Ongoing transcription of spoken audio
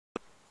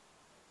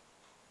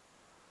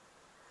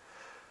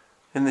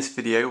In this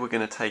video we're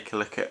going to take a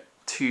look at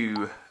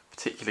two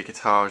particular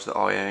guitars that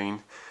I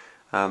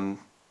own.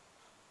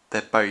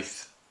 They're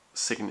both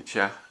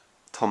signature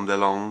Tom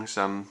Delonge's.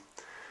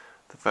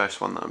 The first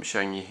one that I'm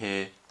showing you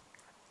here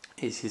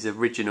is his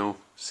original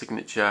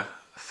signature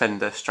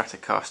Fender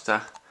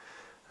Stratocaster,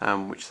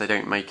 which they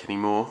don't make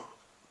anymore,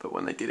 but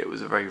when they did it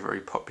was a very, very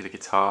popular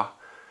guitar.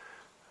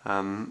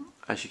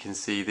 As you can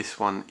see, this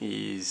one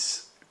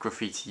is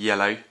graffiti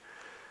yellow.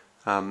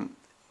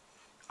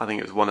 I think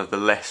it was one of the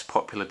less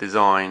popular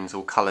designs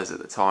or colours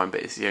at the time, but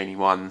it's the only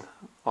one.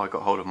 I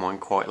got hold of mine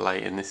quite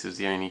late and this was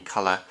the only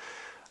colour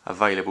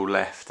available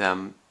left.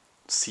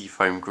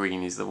 Seafoam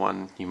green is the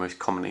one you most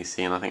commonly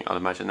see, and I'd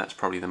imagine that's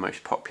probably the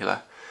most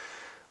popular.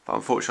 But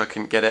unfortunately I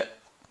couldn't get it,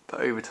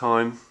 but over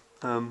time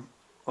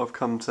I've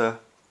come to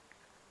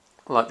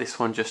like this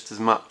one just as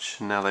much,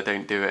 and now they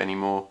don't do it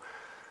anymore.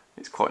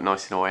 It's quite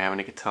nice in a way having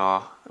a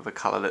guitar of a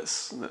colour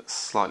that's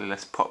slightly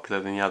less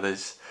popular than the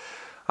others.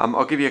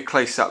 I'll give you a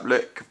close-up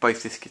look of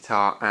both this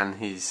guitar and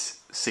his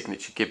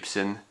signature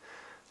Gibson,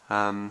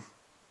 and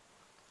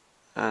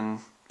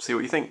see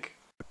what you think.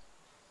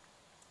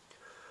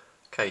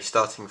 Okay,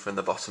 starting from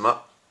the bottom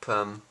up,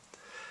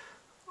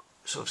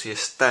 it's obviously a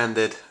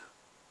standard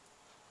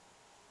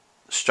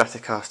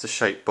Stratocaster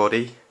shaped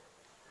body.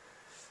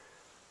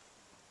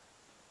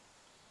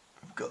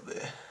 We've got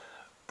the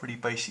pretty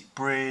basic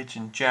bridge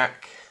and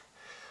jack.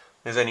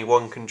 There's only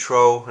one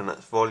control, and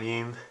that's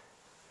volume.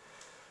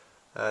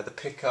 The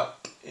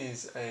pickup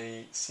is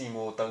a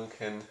Seymour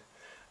Duncan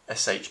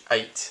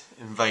SH8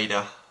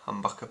 Invader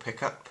humbucker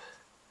pickup.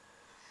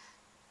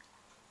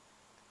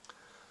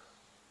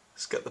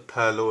 It's got the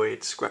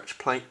Perloid scratch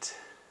plate.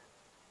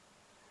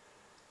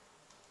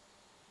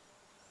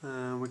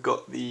 We've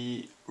got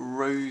the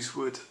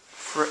rosewood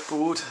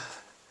fretboard.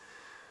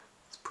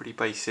 It's pretty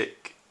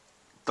basic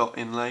dot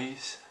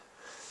inlays.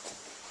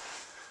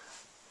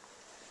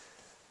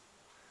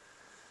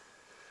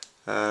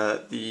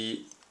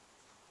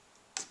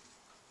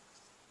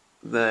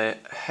 The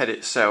head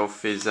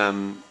itself is, I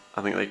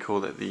think they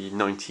call it the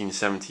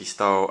 1970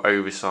 style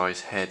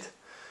oversized head.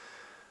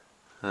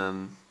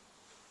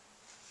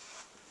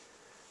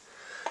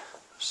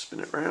 Spin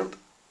it round.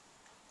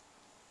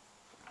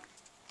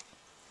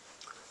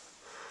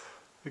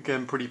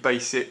 Again, pretty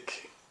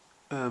basic.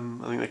 I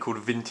think they're called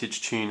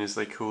vintage tuners,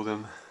 they call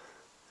them.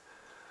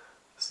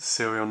 It's the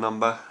serial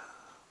number.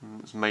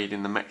 It was made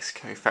in the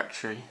Mexico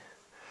factory.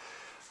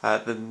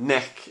 The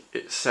neck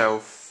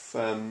itself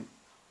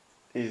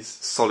is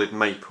solid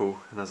maple,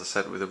 and as I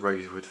said, with a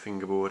rosewood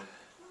fingerboard.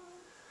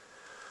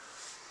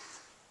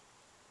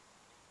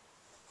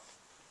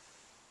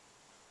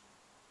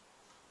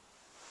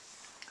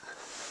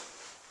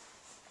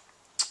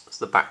 That's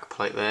the back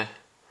plate there.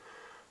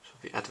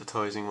 Should be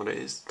advertising what it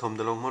is, Tom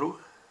Delonge model.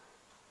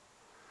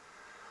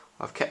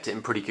 I've kept it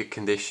in pretty good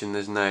condition.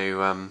 There's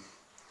no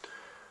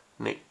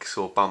nicks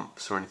or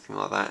bumps or anything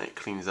like that. It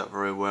cleans up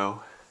very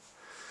well.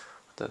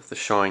 I don't know if the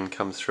shine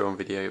comes through on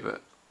video,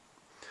 but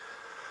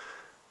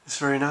it's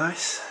very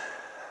nice.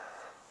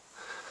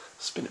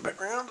 Spin it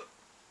back round.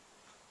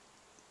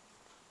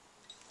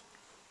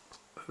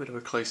 A bit of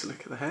a closer look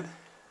at the head.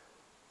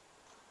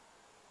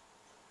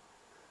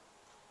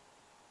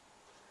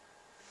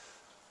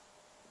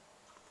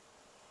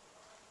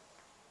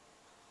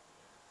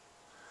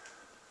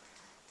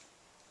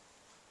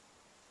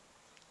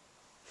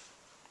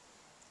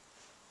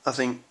 I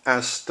think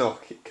as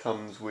stock it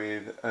comes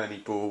with Ernie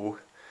Ball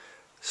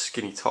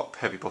skinny top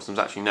heavy bottoms.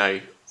 Actually no,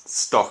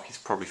 stock is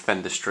probably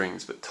Fender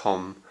strings, but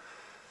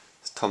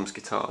Tom's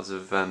guitars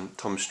of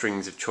Tom's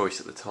strings of choice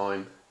at the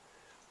time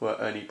were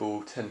Ernie Ball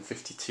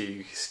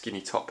 1052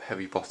 skinny top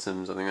heavy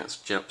bottoms. I think that's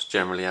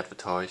generally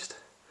advertised,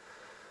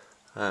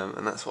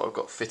 and that's what I've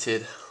got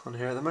fitted on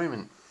here at the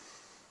moment.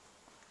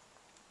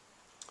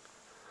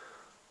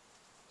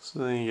 So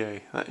there you go,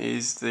 that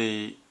is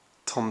the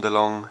Tom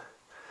Delonge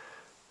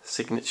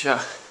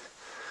signature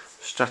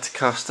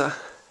Stratocaster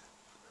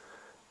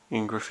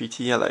in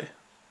graffiti yellow.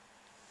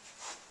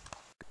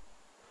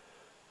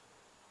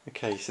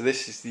 Okay, so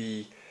this is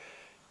the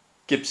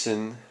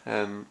Gibson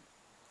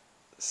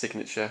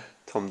signature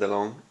Tom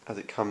Delonge as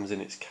it comes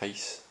in its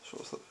case. So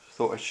I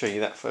thought I'd show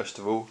you that first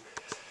of all.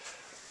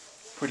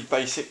 Pretty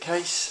basic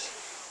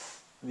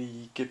case.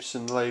 The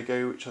Gibson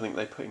logo, which I think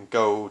they put in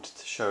gold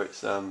to show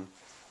it's the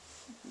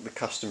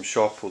custom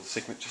shop or the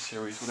signature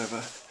series,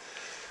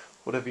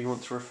 whatever you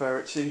want to refer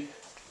it to.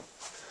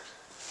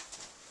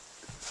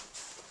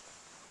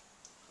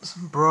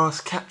 Some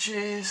brass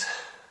catches,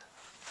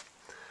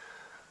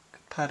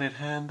 padded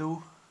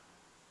handle.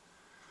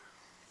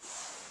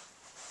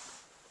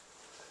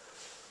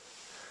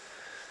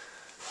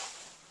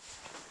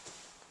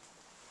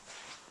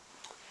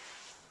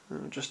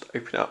 I'll just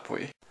open it up for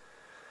you.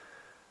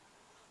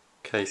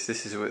 Okay, so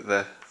this is with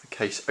the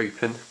case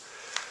open.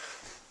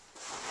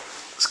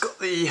 It's got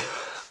the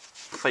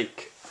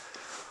fake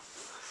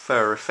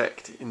fur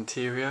effect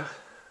interior.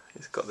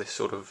 It's got this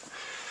sort of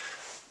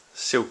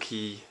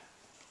silky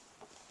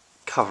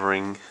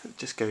covering that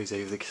just goes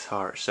over the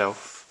guitar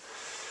itself.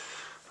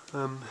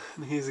 And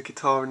here's a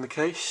guitar in the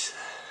case.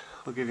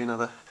 I'll give you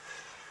another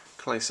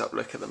close-up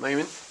look at the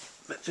moment,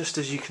 but just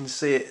as you can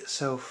see it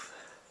itself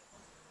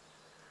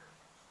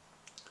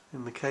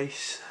in the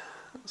case,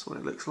 that's what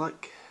it looks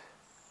like.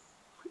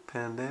 Quick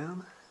pan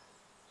down.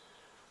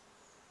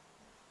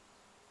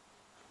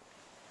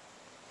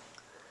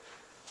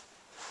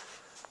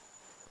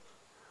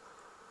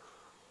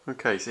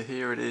 Okay, so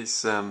here it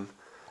is out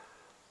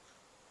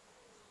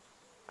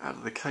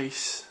of the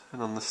case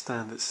and on the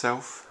stand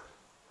itself.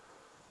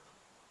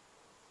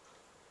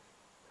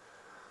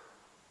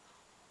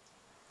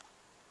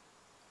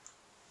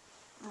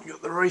 You've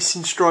got the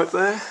racing stripe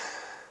there,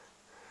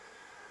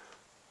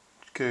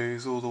 which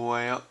goes all the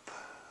way up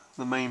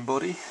the main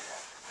body.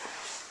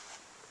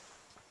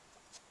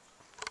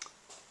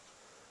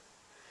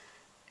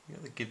 You've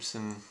got the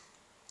Gibson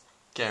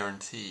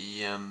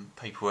guarantee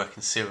paperwork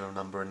and serial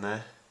number in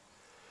there.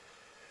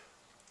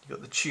 You've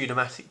got the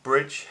Tune-o-matic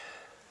bridge.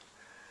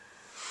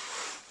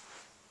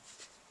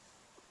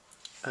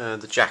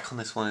 The jack on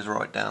this one is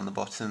right down the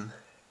bottom,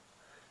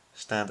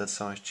 standard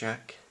size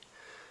jack.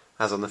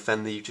 As on the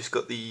Fender, you've just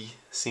got the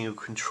single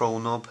control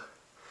knob,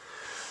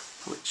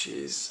 which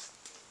is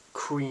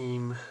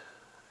cream,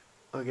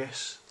 I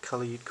guess,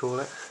 colour you'd call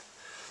it.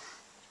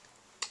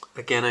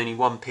 Again, only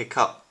one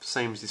pickup,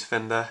 same as this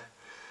Fender.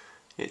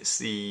 It's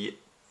the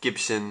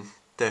Gibson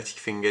Dirty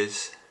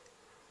Fingers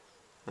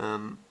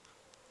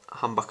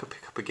humbucker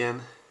pickup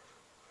again.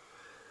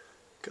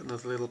 Got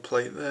another little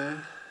plate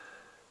there.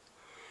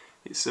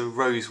 It's a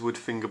rosewood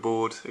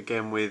fingerboard,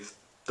 again with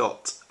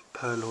dot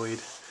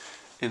perloid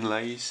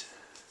inlays.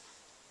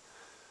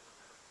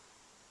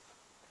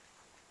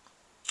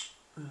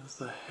 There's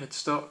the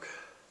headstock.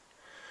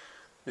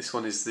 This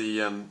one is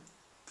the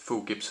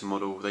full Gibson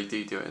model. They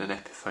do it in an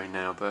Epiphone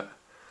now, but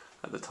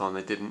at the time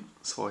they didn't,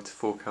 so I had to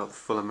fork out the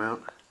full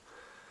amount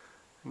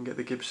and get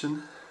the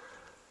Gibson.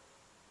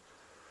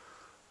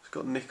 It's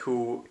got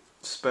nickel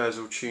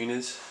Spurzal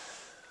tuners.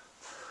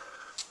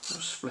 I'll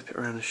just flip it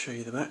around and show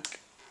you the back.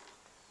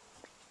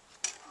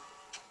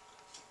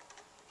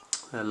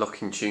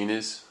 Locking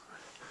tuners,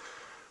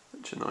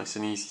 which are nice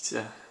and easy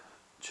to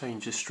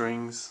change the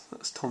strings.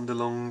 That's Tom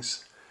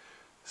Delonge's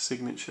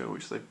signature,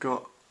 which they've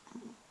got.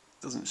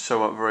 Doesn't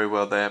show up very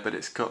well there, but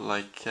it's got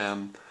like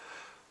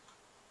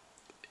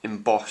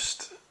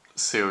embossed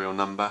serial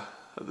number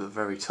at the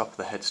very top of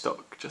the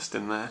headstock, just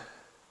in there.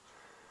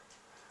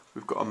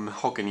 We've got a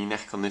mahogany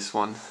neck on this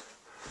one,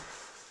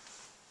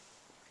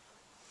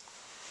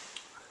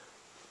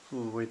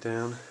 all the way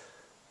down.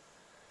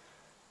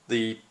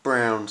 The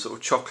brown, sort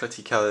of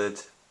chocolatey coloured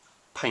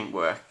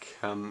paintwork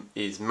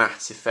is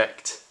matte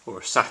effect, or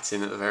a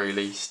satin at the very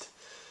least.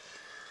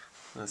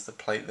 There's the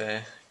plate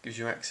there, gives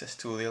you access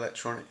to all the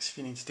electronics if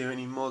you need to do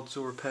any mods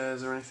or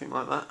repairs or anything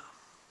like that.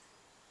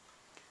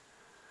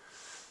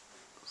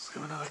 Let's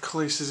go another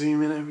closer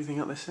zoom in at everything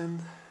at this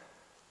end.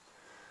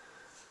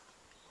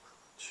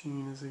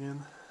 Tuners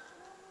again.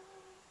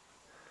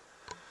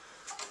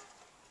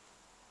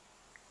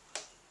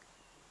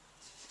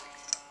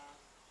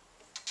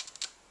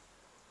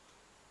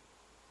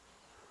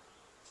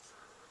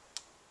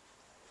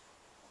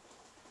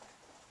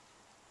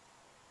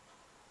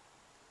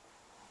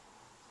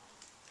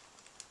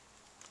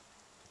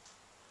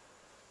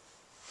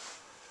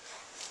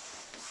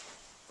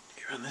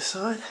 On this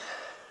side.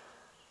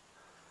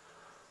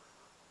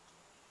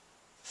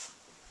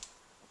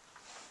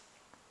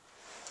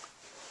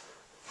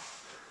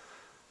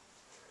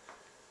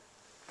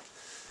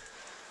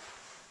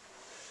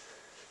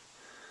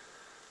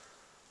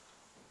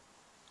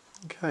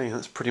 Okay,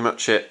 that's pretty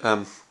much it.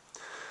 As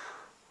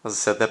I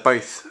said, they're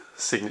both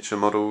signature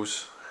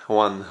models.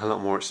 One a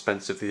lot more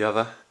expensive than the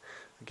other.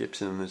 The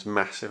Gibson is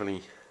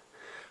massively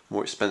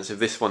more expensive.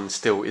 This one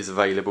still is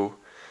available.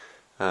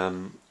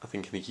 I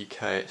think in the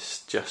UK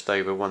it's just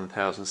over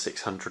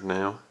 1,600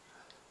 now.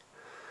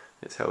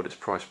 It's held its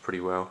price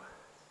pretty well.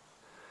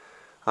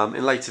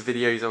 In later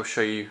videos I'll show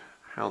you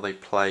how they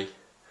play,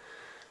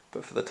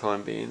 but for the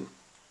time being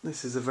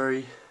this is a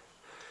very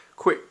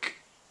quick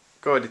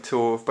guided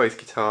tour of both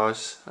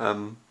guitars.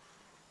 I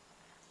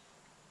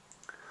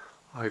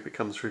hope it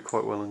comes through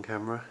quite well on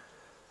camera.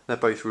 They're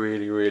both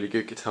really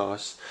good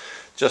guitars.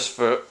 Just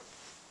for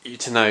you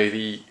to know,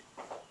 the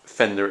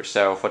Fender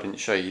itself, I didn't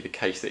show you the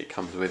case that it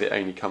comes with. It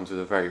only comes with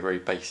a very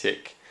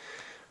basic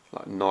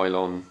like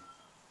nylon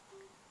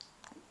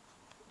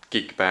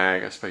gig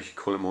bag, I suppose you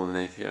call it, more than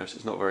anything else.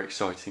 It's not very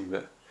exciting,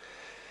 but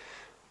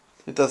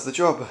it does the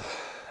job.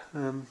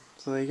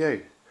 So there you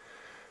go.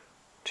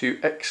 Two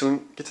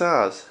excellent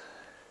guitars.